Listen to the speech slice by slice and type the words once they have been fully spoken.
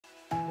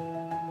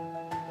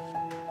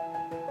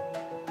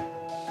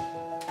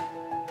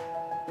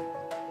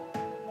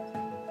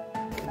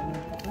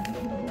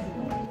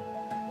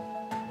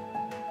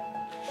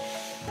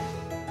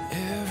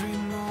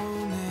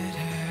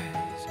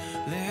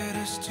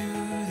to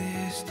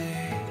this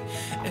day,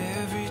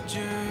 every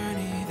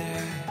journey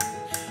that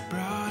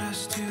brought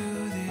us to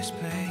this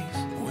place.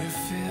 We're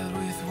filled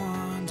with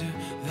wonder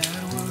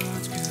that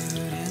words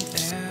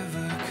couldn't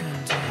ever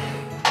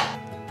contain.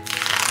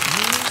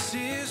 This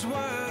is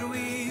what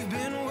we've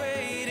been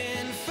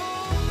waiting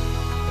for,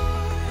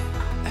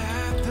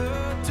 at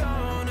the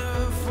dawn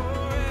of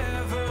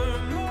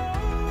forevermore.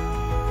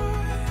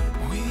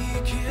 We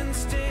can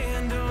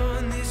stand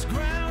on this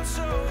ground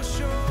so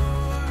sure.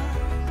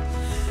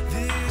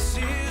 This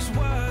is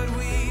what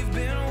we've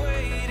been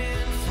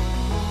waiting for.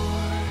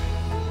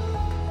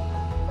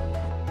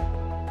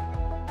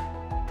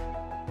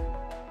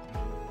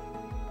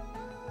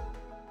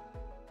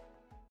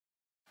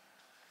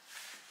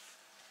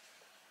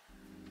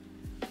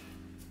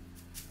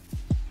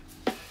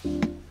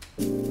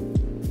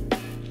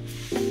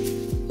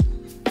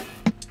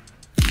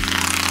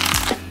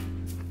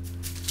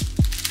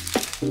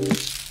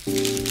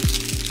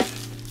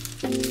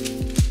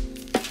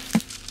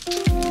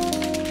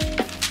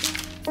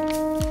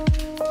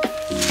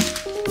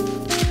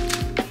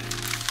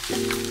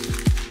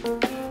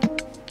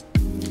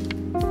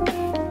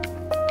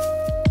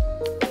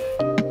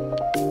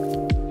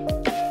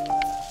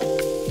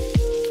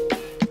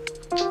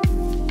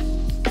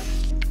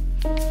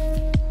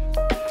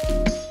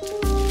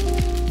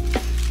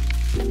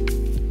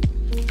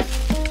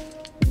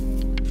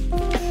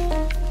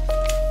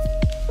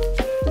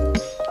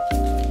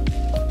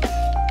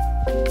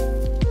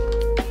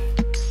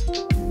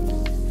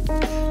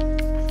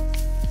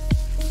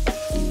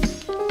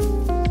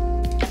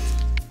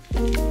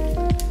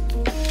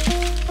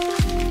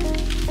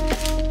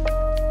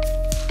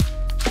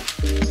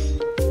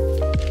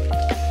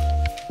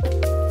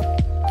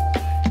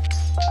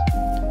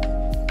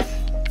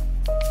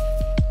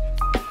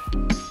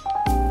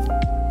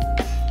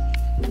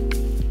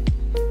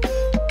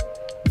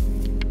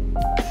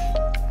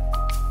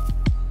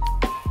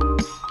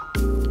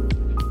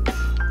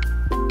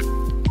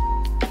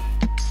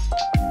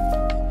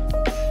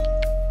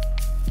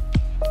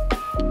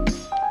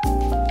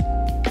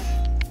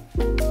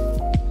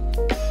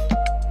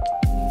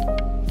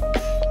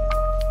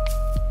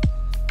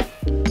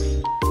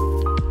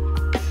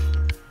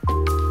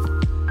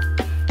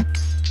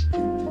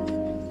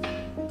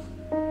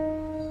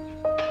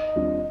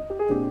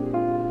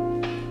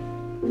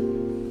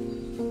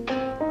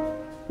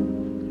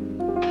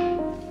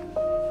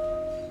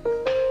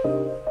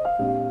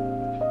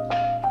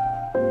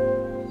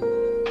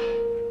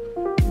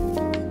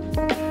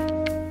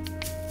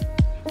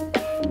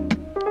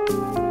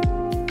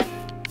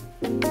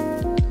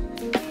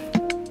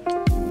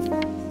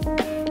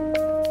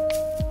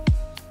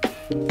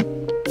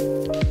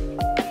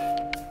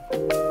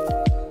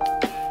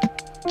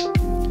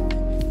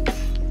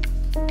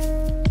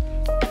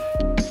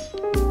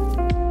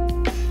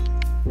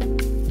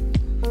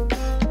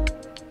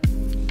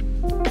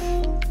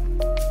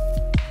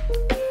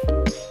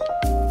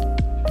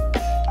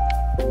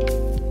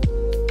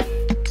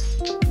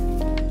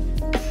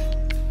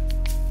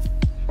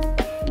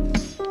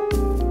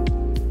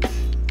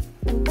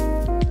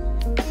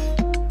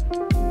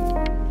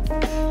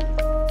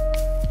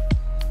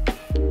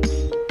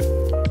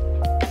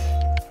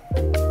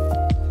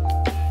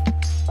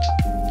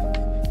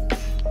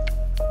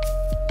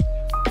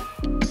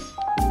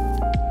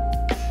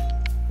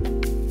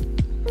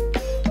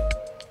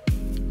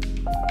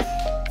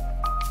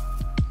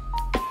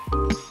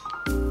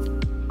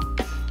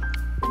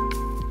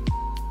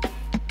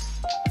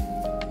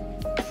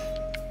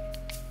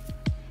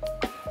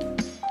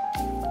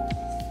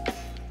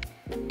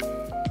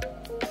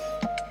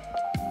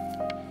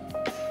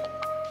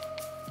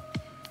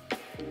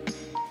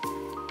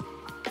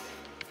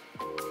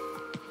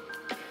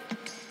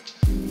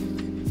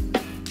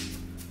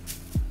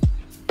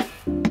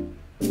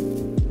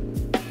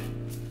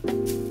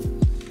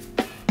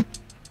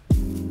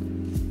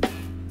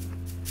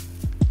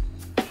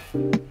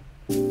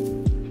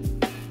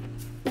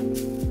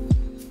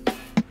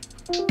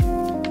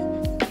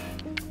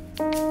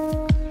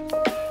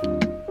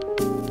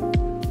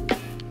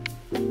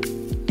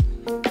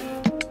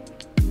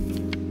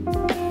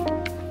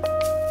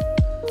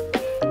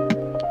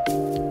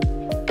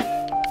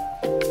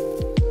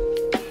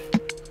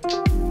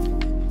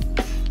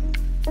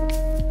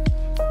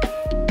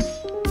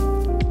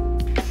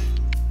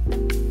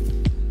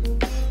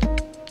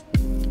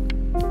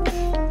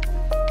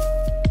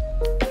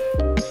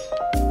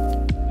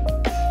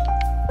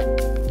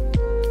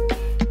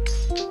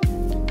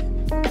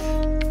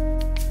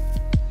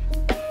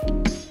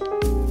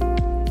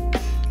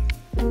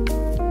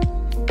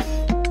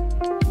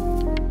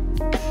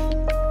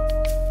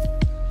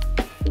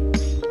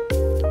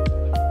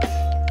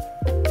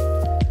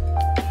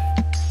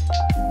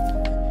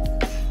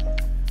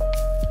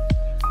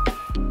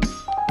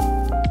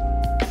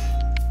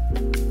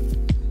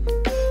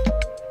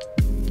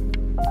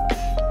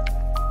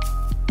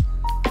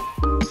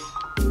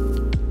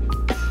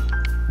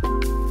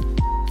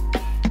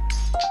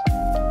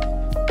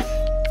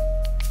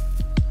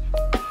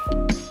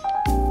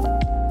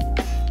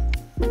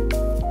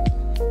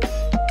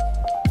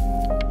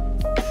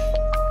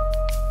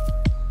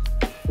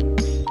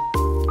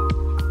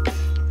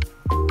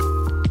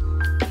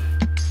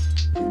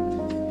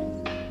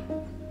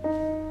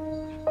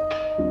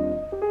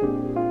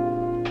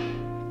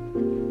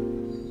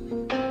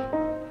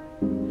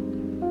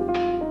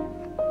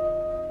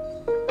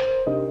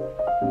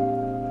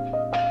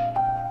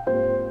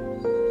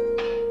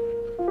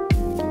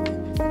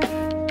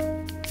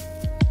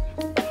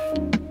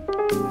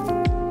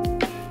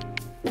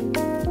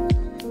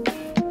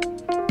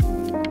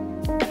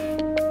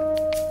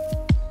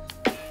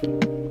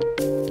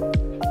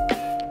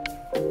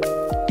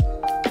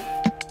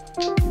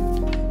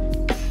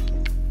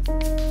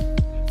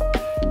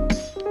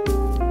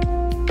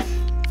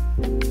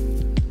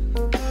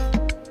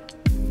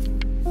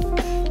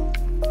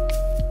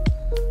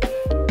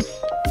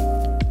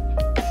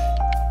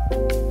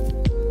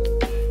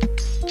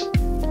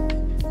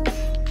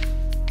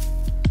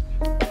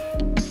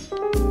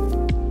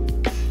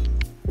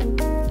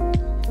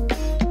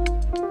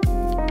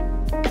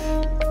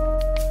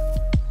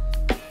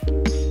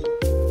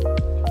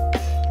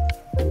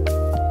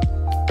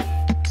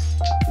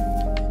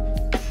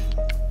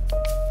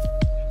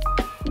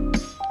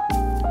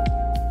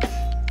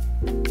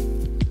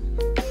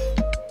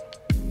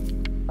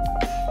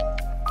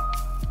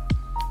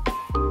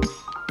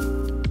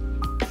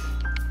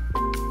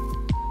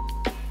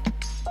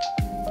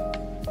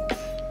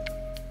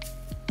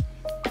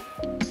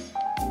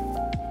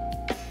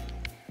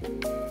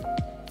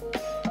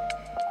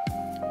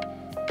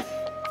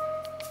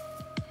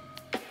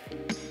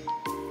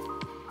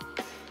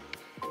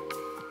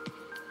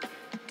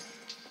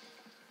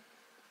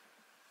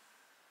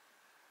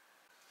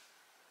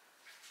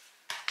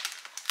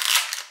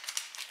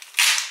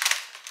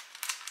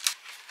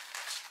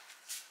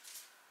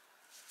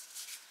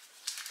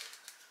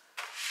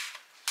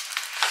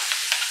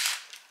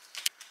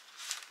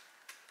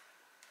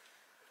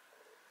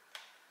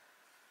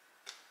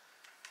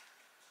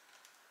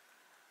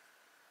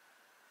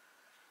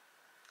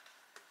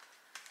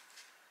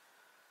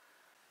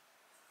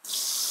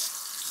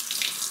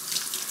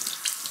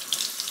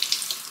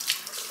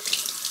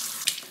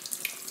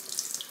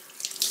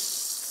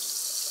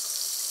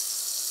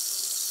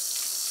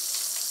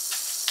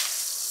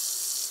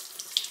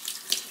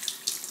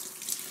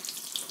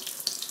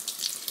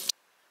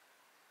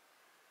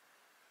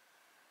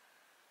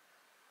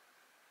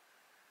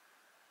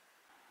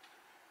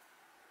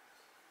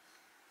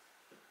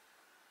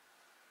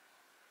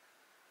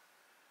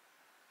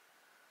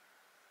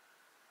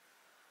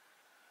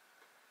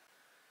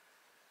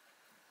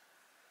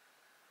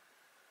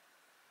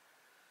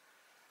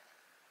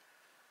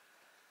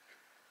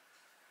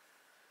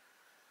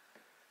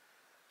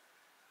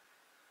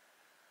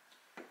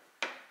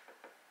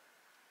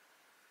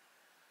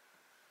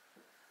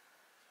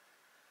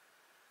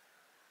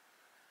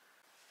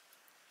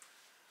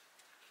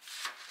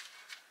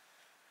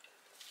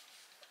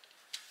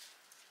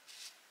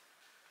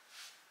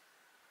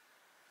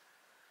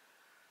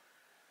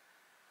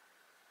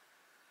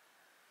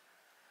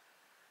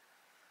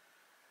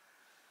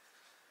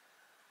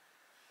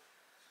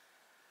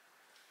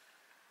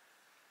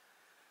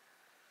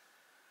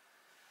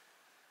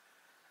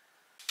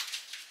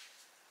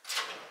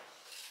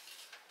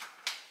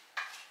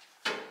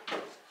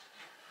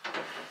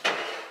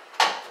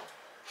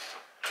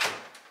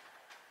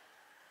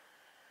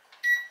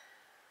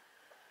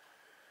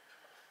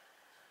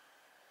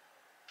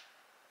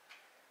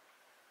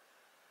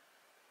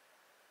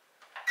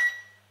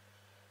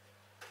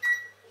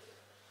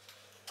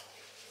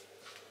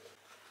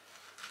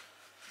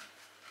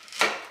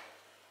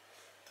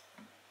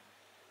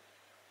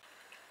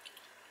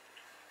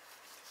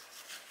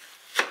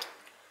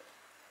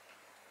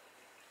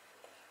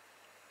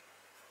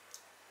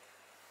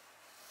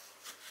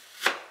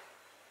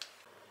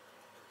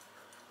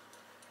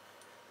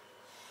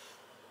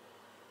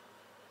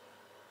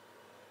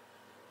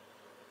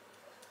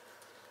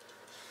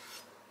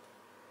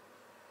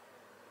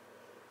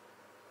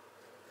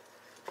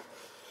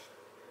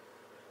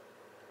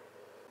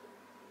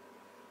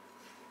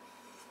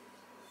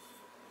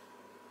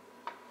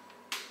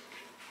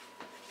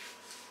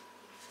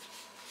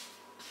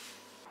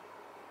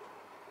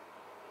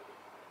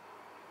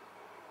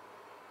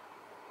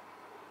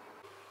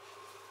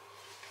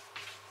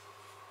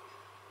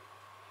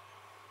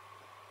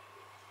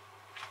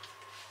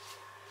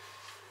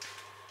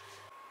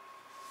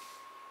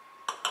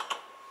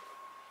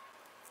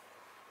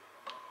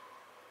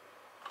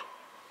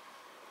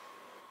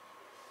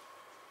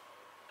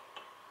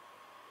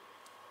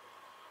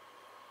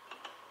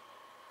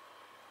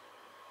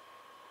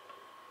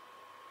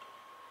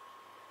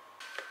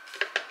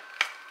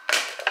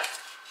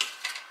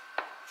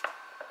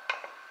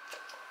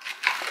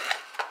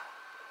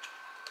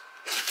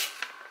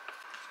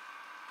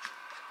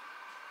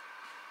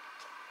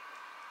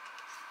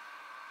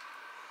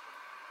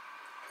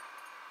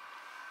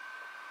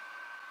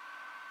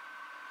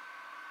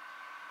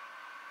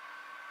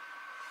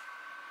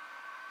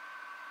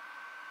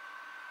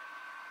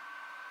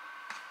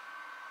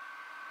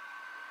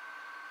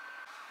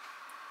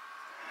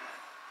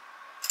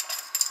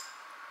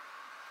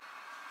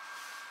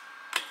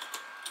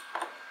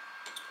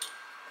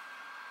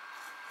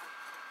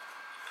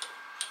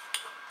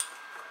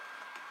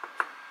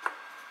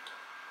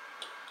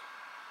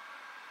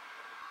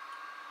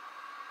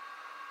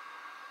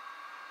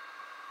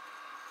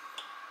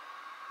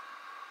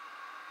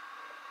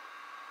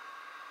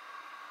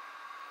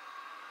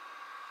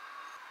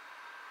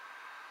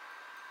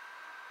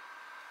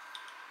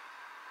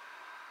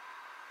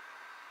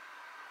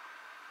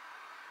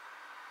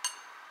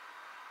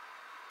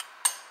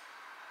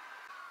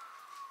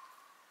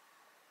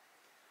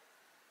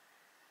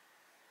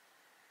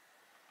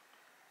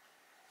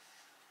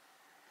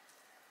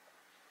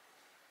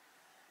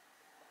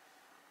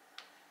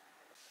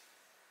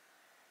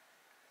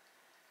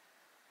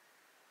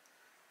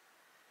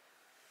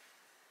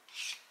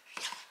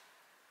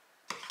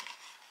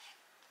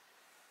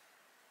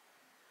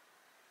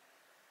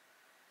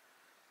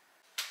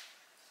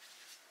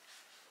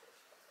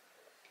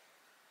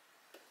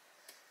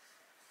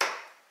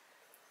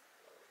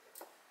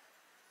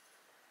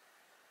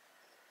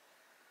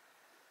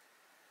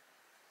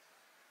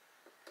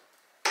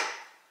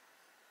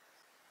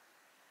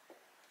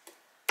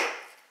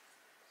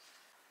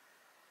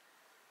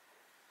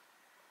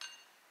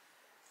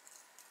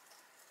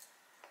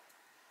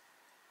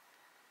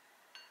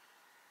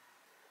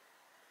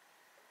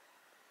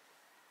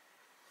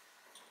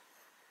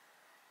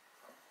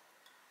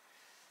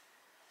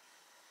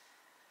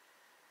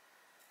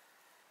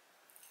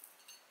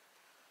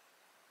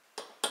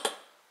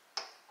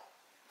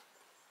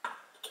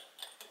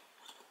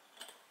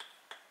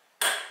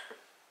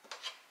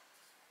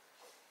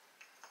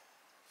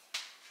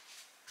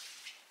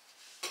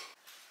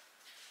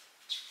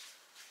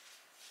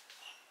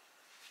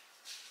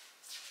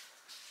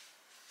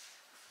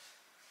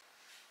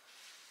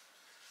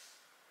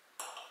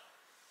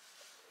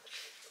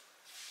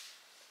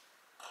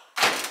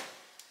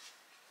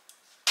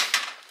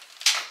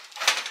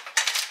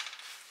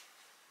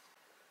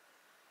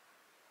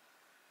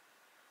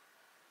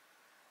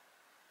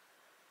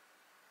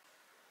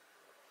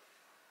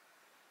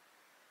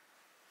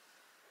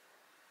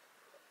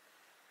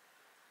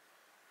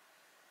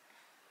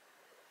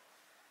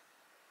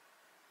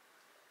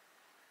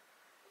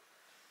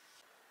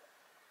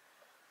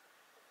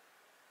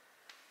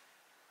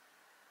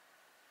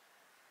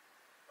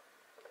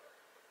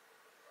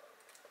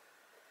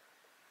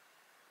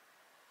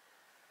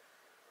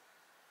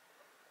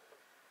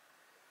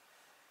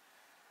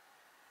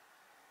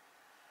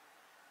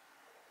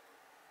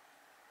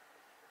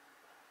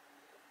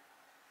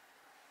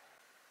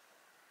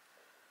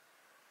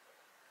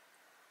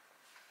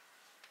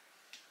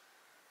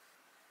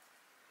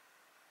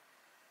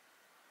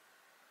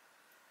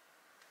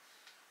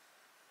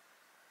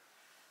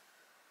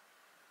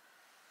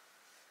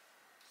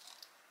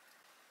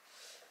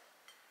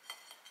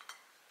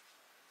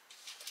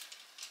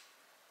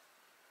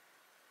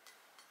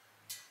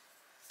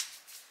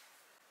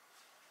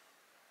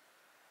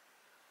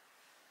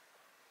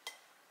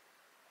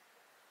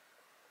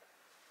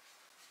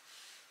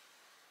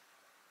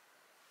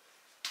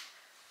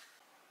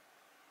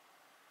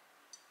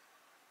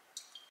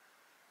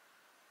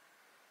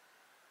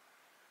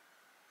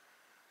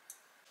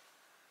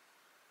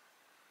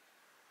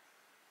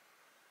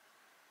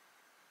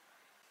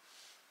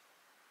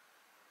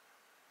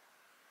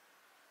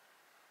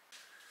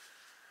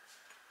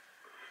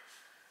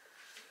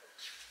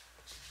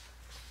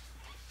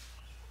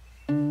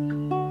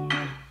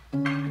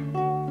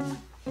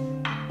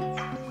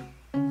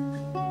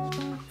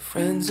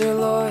 Friends are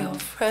loyal,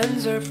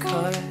 friends are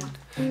kind.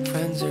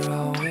 Friends are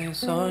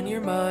always on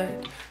your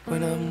mind.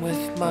 When I'm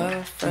with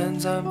my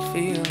friends, I'm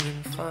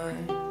feeling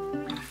fine.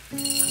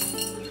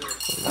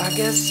 Well, I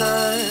guess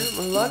I'm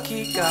a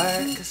lucky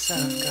guy, 'cause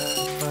I've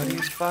got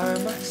buddies by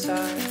my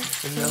side,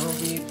 and they'll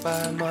be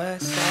by my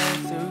side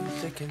through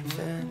thick and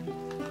thin.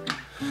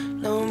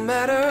 No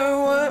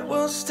matter what,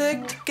 we'll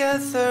stick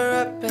together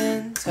up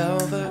until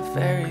the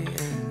very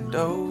end.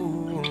 Oh,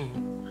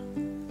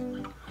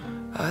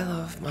 I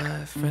love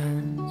my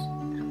friends.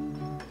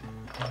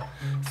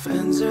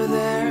 Friends are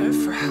there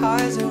for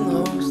highs and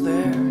lows.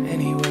 They're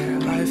anywhere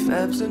life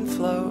ebbs and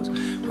flows.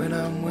 When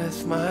I'm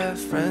with my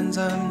friends,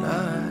 I'm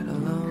not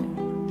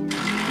alone.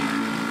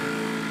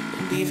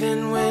 And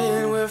even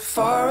when we're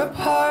far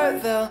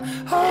apart, they'll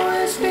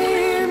always be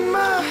in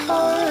my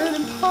heart.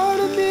 And part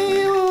of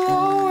me will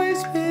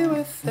always be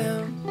with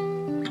them.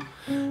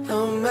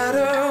 No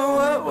matter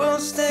what, we'll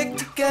stick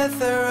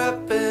together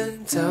up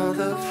until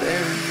the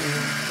very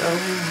end. Oh,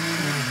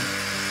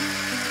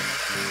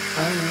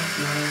 I love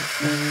my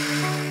friends.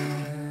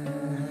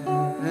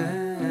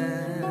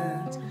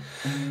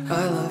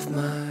 I love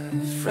my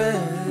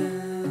friends.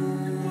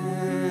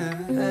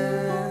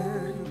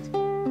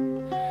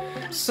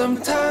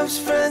 Sometimes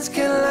friends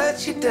can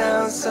let you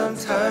down.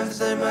 Sometimes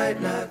they might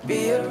not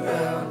be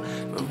around.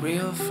 But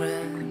real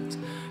friends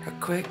are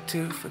quick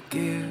to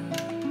forgive.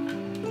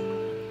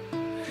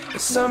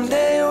 And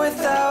someday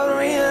without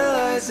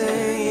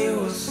realizing, you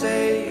will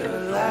say your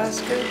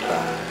last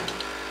goodbye.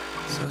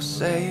 So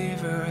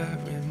savor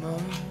every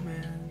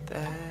moment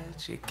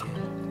that you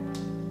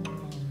can.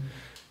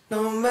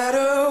 No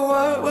matter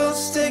what, we'll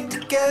stick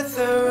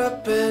together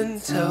up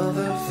until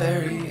the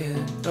very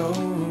end.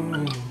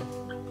 Oh,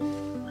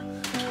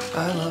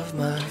 I love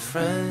my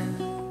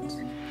friends.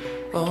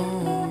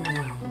 Oh,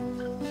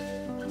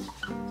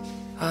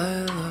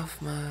 I love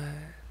my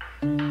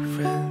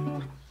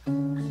friends.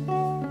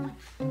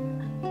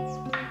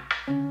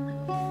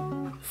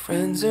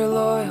 Friends are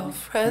loyal,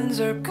 friends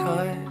are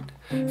kind.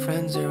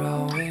 Friends are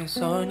always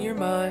on your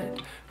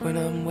mind. When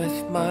I'm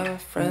with my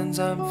friends,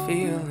 I'm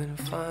feeling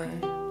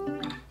fine.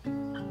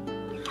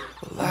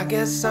 Well, I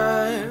guess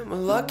I'm a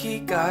lucky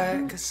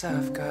guy, 'cause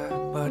I've got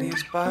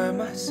buddies by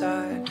my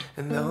side,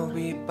 and they'll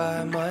be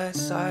by my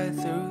side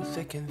through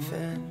thick and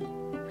thin.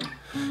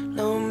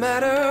 No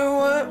matter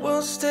what,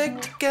 we'll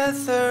stick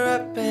together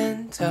up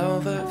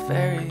until the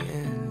very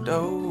end.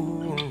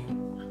 Oh,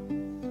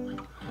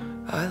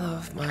 I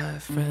love my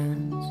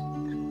friends.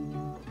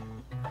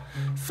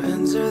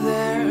 Friends are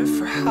there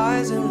for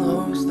highs and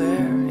lows.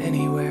 They're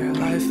anywhere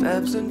life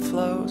ebbs and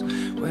flows.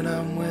 When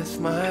I'm with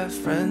my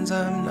friends,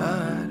 I'm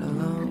not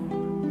alone.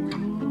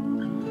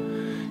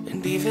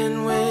 And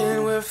even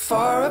when we're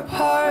far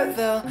apart,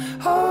 they'll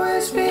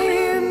always be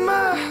in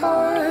my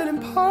heart.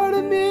 And part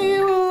of me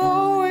will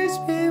always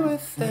be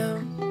with them.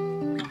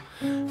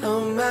 No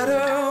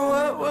matter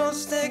what, we'll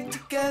stick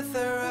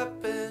together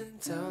up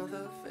until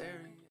the very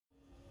end.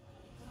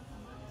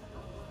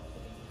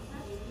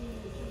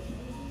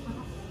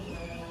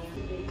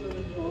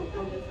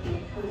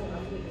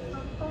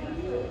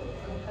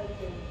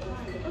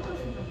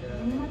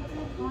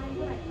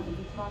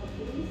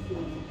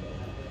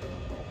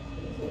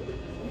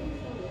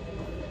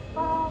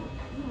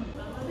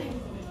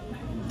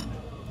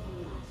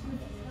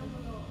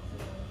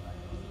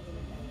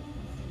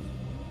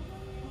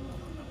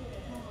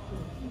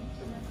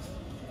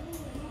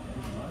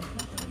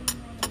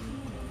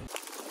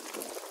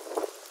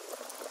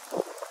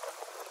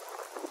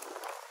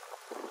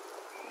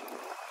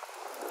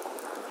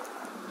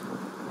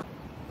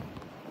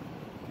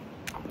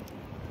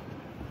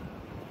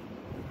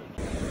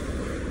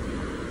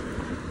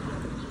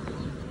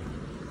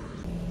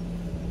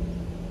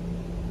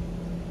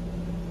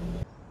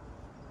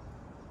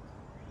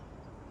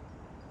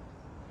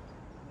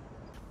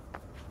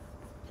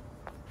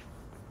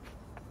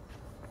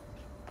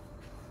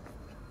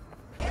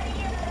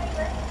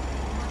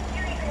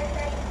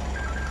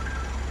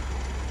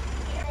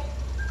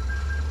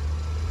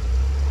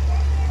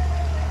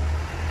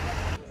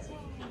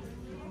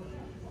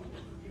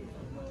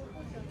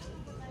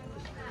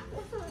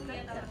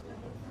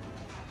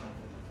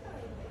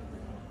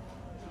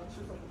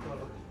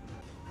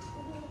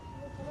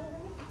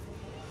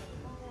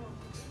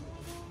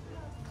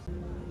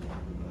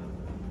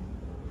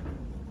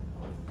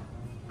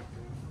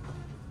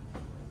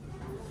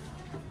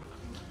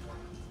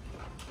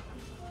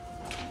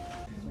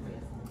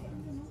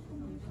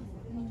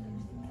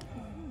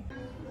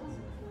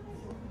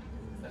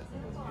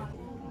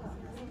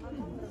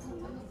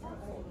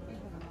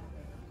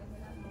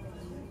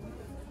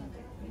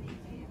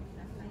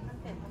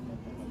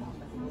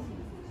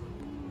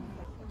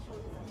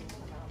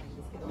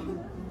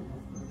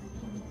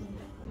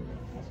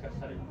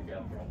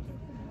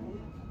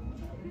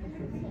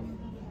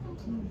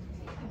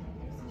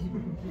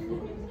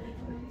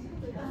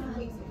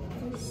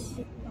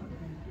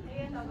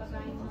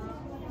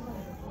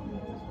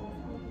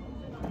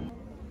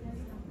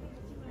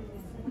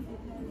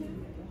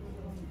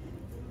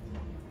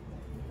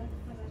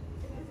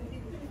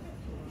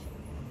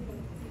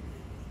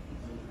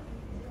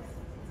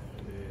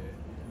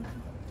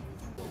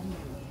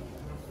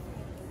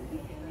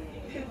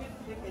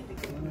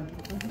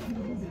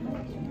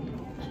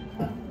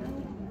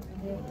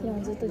 昨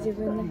日ずっと自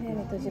分の部屋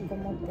に閉じこ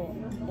もって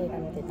映画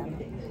見てたの。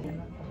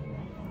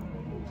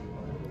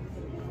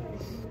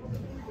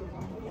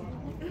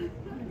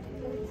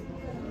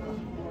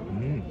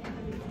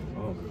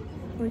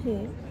美味しい？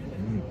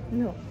い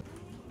や。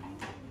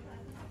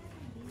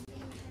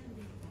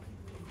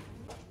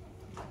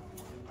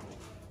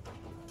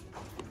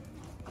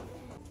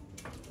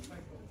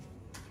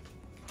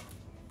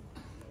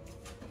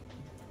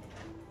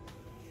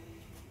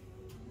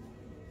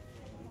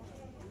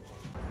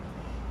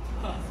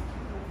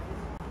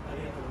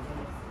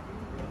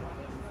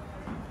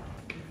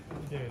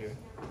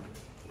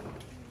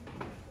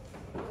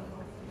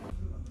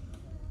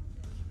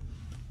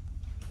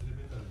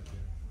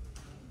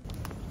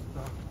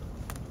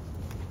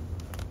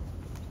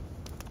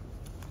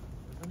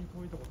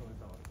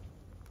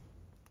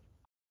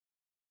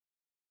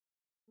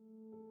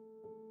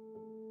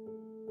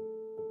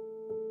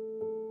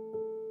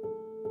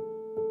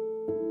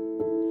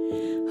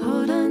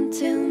Hold on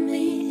to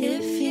me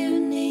if you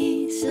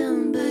need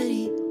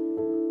somebody.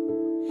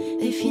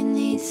 If you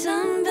need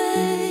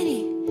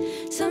somebody,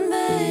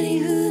 somebody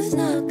who's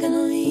not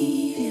gonna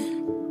leave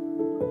you.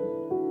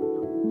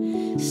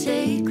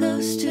 Stay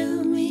close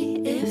to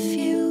me if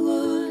you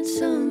want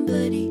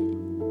somebody.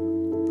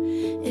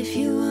 If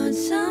you want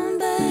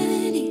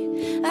somebody,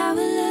 I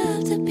would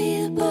love to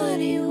be the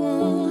body you're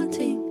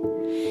wanting.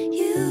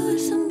 You are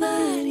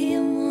somebody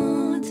I'm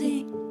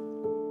wanting.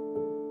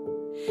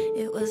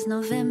 It was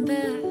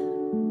November.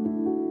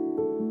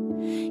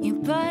 You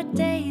brought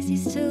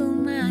daisies to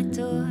my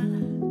door,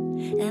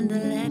 and the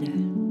letter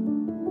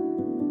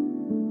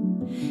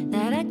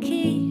that I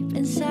keep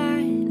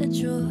inside a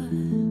drawer.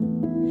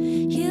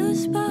 You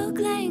spoke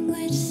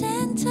language,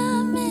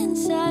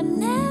 sentiments I'd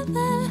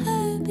never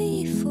heard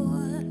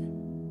before.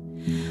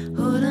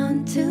 Hold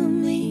on to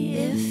me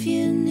if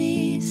you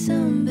need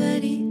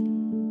somebody.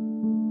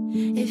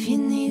 If you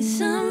need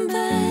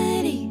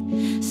somebody,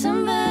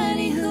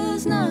 somebody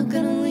who's not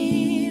gonna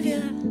leave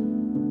you.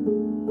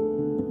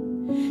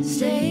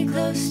 Stay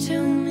close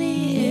to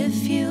me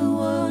if you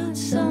want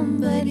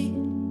somebody.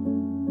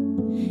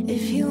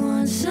 If you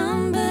want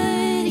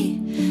somebody,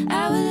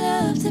 I would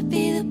love to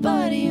be the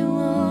body you're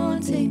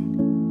wanting.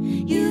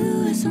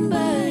 You are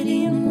somebody